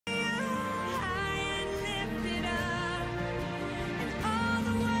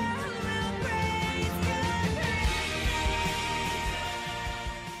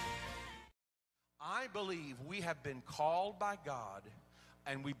believe we have been called by God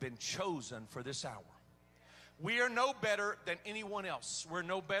and we've been chosen for this hour. We are no better than anyone else. We're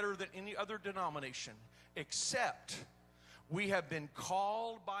no better than any other denomination, except we have been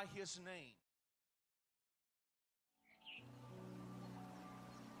called by His name.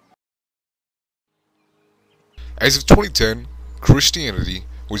 As of 2010, Christianity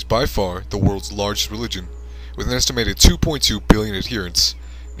was by far the world's largest religion, with an estimated 2.2 billion adherents,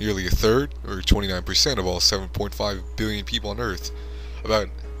 nearly a third, or 29% of all 7.5 billion people on Earth. About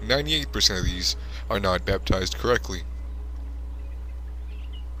 98% of these are not baptized correctly.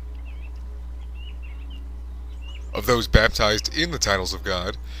 Of those baptized in the titles of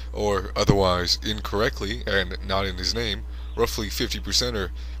God, or otherwise incorrectly and not in His name, roughly 50%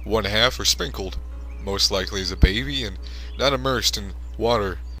 or one half are sprinkled, most likely as a baby and not immersed in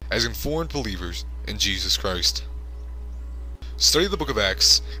water, as informed believers in Jesus Christ. Study the book of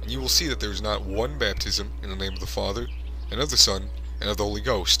Acts, and you will see that there is not one baptism in the name of the Father, and of the Son, and of the Holy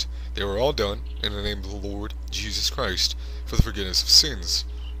Ghost. They were all done in the name of the Lord Jesus Christ, for the forgiveness of sins.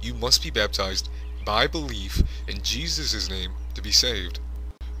 You must be baptized by belief in Jesus' name to be saved.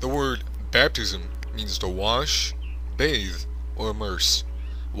 The word baptism means to wash, bathe, or immerse.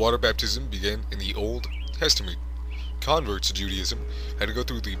 Water baptism began in the Old Testament. Converts to Judaism had to go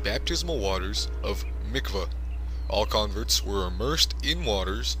through the baptismal waters of mikvah. All converts were immersed in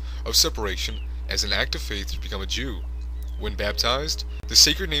waters of separation as an act of faith to become a Jew. When baptized, the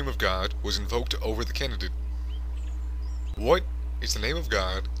sacred name of God was invoked over the candidate. What is the name of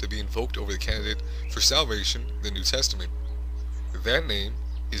God to be invoked over the candidate for salvation in the New Testament? That name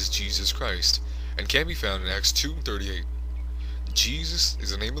is Jesus Christ, and can be found in Acts 2:38. Jesus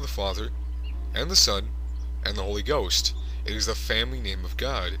is the name of the Father, and the Son, and the Holy Ghost. It is the family name of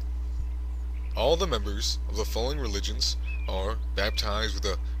God. All the members of the following religions are baptized with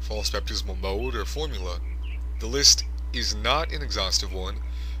a false baptismal mode or formula. The list is not an exhaustive one,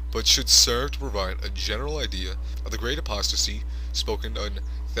 but should serve to provide a general idea of the great apostasy spoken in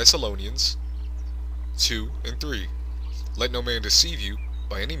Thessalonians 2 and 3. Let no man deceive you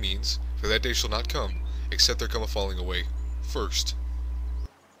by any means, for that day shall not come, except there come a falling away first.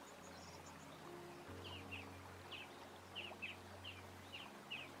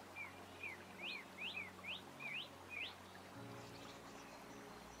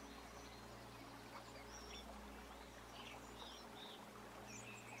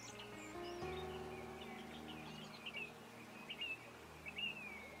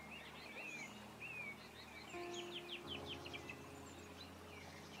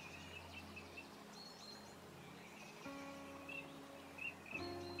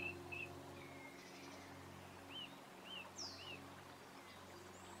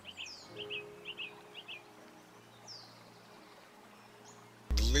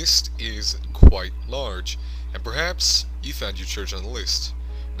 The list is quite large, and perhaps you found your church on the list.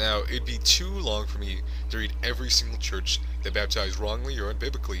 Now, it'd be too long for me to read every single church that baptized wrongly or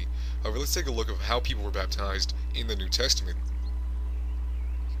unbiblically. However, let's take a look at how people were baptized in the New Testament.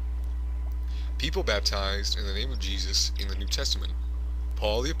 People baptized in the name of Jesus in the New Testament: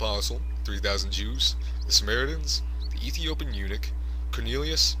 Paul the Apostle, 3,000 Jews, the Samaritans, the Ethiopian eunuch,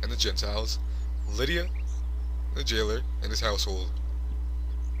 Cornelius and the Gentiles, Lydia, the jailer and his household.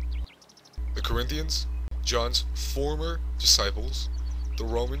 The Corinthians, John's former disciples, the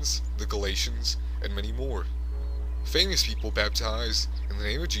Romans, the Galatians, and many more. Famous people baptized in the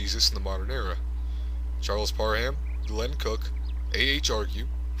name of Jesus in the modern era: Charles Parham, Glenn Cook, A.H. Argue,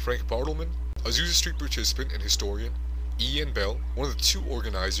 Frank Bartleman, Azusa Street participant and historian, E.N. Bell, one of the two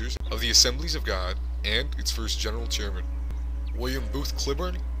organizers of the Assemblies of God and its first general chairman, William Booth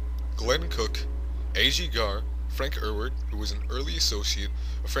Cliburn, Glenn Cook, A.G. Garr, Frank Erward, who was an early associate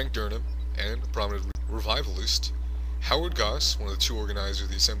of Frank Durham and a prominent revivalist, Howard Goss, one of the two organizers of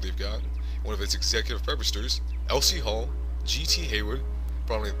the Assembly of God, one of its executive purposters, Elsie Hall, G.T. Haywood,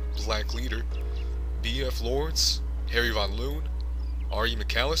 prominent black leader, B.F. Lawrence, Harry Von Loon, R.E.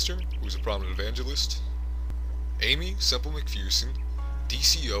 McAllister, who was a prominent evangelist, Amy Semple McPherson,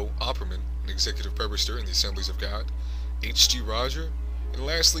 D.C.O. Opperman, an executive purposter in the Assemblies of God, H.G. Roger, and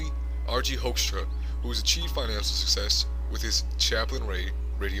lastly, R.G. Hoekstra, who was achieved financial success with his Chaplain Ray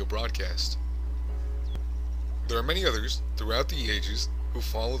radio broadcast. There are many others throughout the ages who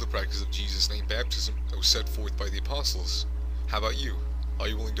follow the practice of Jesus' name baptism that was set forth by the apostles. How about you? Are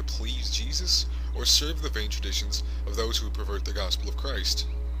you willing to please Jesus, or serve the vain traditions of those who pervert the gospel of Christ?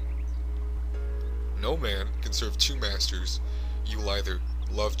 No man can serve two masters. You will either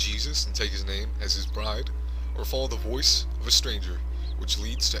love Jesus and take his name as his bride, or follow the voice of a stranger, which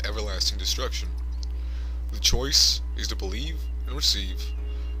leads to everlasting destruction. The choice is to believe and receive,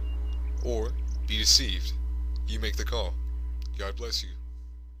 or be deceived. You make the call. God bless you.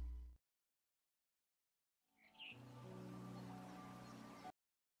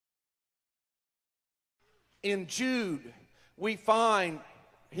 In Jude, we find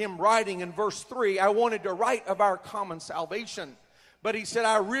him writing in verse 3, I wanted to write of our common salvation, but he said,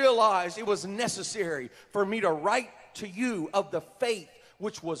 I realized it was necessary for me to write to you of the faith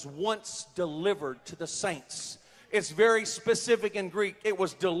which was once delivered to the saints. It's very specific in Greek. It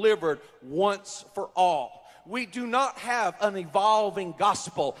was delivered once for all. We do not have an evolving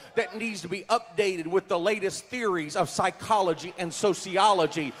gospel that needs to be updated with the latest theories of psychology and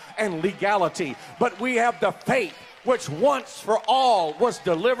sociology and legality, but we have the faith which once for all was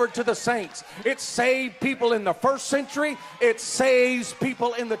delivered to the saints. It saved people in the first century. It saves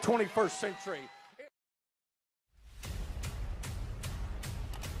people in the 21st century.